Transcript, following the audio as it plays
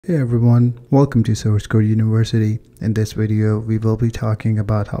Hey everyone, welcome to Source Code University. In this video, we will be talking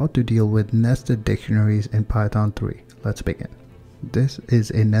about how to deal with nested dictionaries in Python 3. Let's begin. This is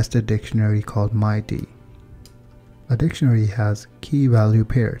a nested dictionary called MyD. A dictionary has key-value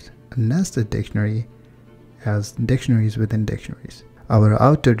pairs. A nested dictionary has dictionaries within dictionaries. Our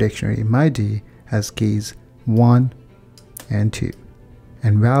outer dictionary, MyD, has keys 1 and 2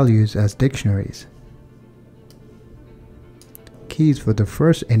 and values as dictionaries. Keys for the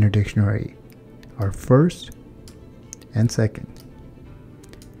first inner dictionary are first and second.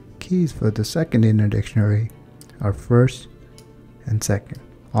 Keys for the second inner dictionary are first and second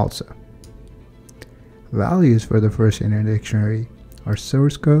also. Values for the first inner dictionary are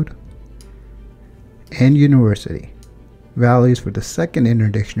source code and university. Values for the second inner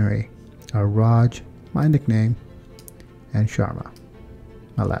dictionary are Raj, my nickname, and Sharma,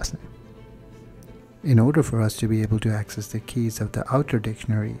 my last name. In order for us to be able to access the keys of the outer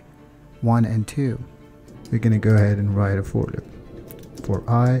dictionary 1 and 2, we're going to go ahead and write a for loop for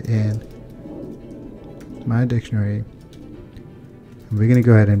I in my dictionary, and we're going to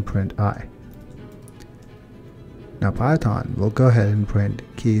go ahead and print I. Now Python will go ahead and print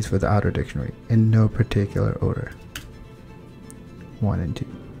keys for the outer dictionary in no particular order, 1 and 2.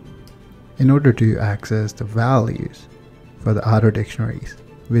 In order to access the values for the outer dictionaries,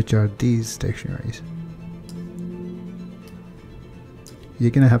 which are these dictionaries,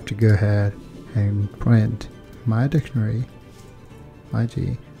 you're gonna have to go ahead and print my dictionary, my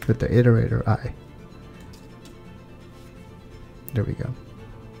G, with the iterator I. There we go.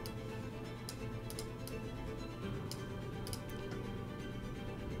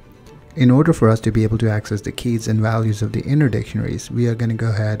 In order for us to be able to access the keys and values of the inner dictionaries, we are going to go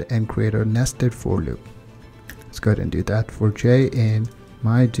ahead and create a nested for loop. Let's go ahead and do that for J in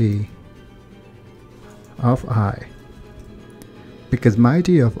my D of I, because my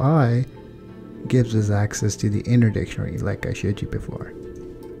D of I gives us access to the inner dictionary like I showed you before.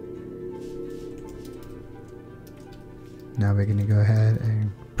 Now we're going to go ahead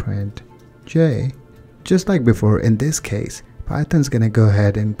and print J. Just like before, in this case, Python's going to go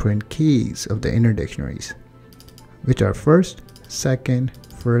ahead and print keys of the inner dictionaries, which are first, second,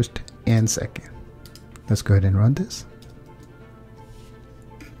 and second. Let's go ahead and run this.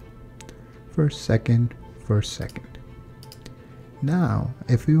 First, second. Now,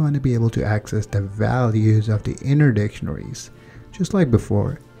 if we want to be able to access the values of the inner dictionaries, just like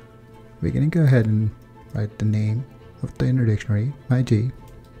before, we're going to go ahead and write the name of the inner dictionary, my G,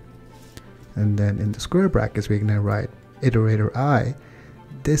 and then in the square brackets, we're going to write iterator I.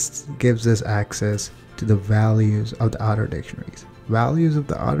 This gives us access to the values of the outer dictionaries. Values of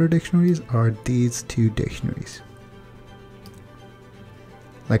the outer dictionaries are these two dictionaries,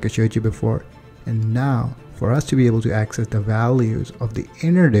 like I showed you before. And now, for us to be able to access the values of the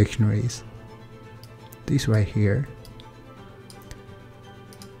inner dictionaries, these right here,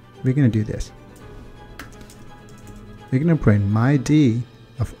 we're going to do this. We're going to print my D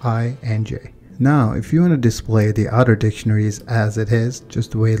of I and J. Now, if you want to display the outer dictionaries as it is,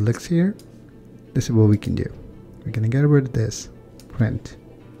 just the way it looks here, this is what we can do. We're going to get rid of this print.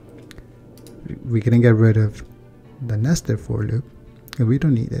 We're going to get rid of the nested for loop, because we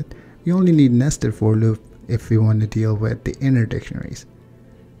don't need it. We only need nested for loop if we want to deal with the inner dictionaries.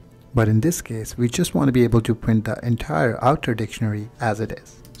 But in this case, we just want to be able to print the entire outer dictionary as it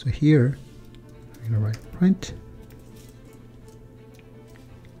is. So here, I'm going to write print.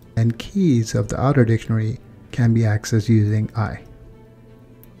 And keys of the outer dictionary can be accessed using I.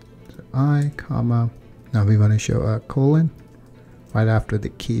 So I, comma, now we want to show a colon right after the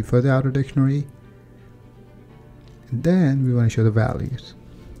key for the outer dictionary. And then we want to show the values,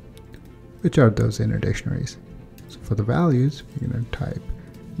 which are those inner dictionaries. So for the values, we're going to type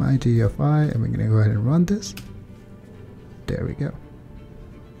my D of I, and we're going to go ahead and run this. There we go.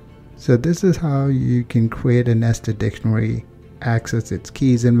 So this is how you can create a nested dictionary, access its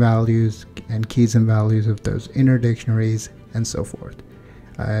keys and values of those inner dictionaries, and so forth.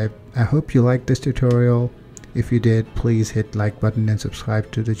 I hope you liked this tutorial. If you did, please hit like button and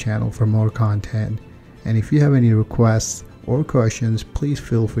subscribe to the channel for more content. And if you have any requests or questions, please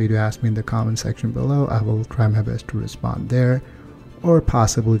feel free to ask me in the comment section below. I will try my best to respond there, or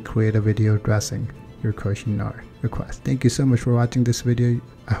possibly create a video addressing your question or request. Thank you so much for watching this video.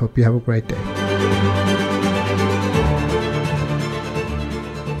 I hope you have a great day.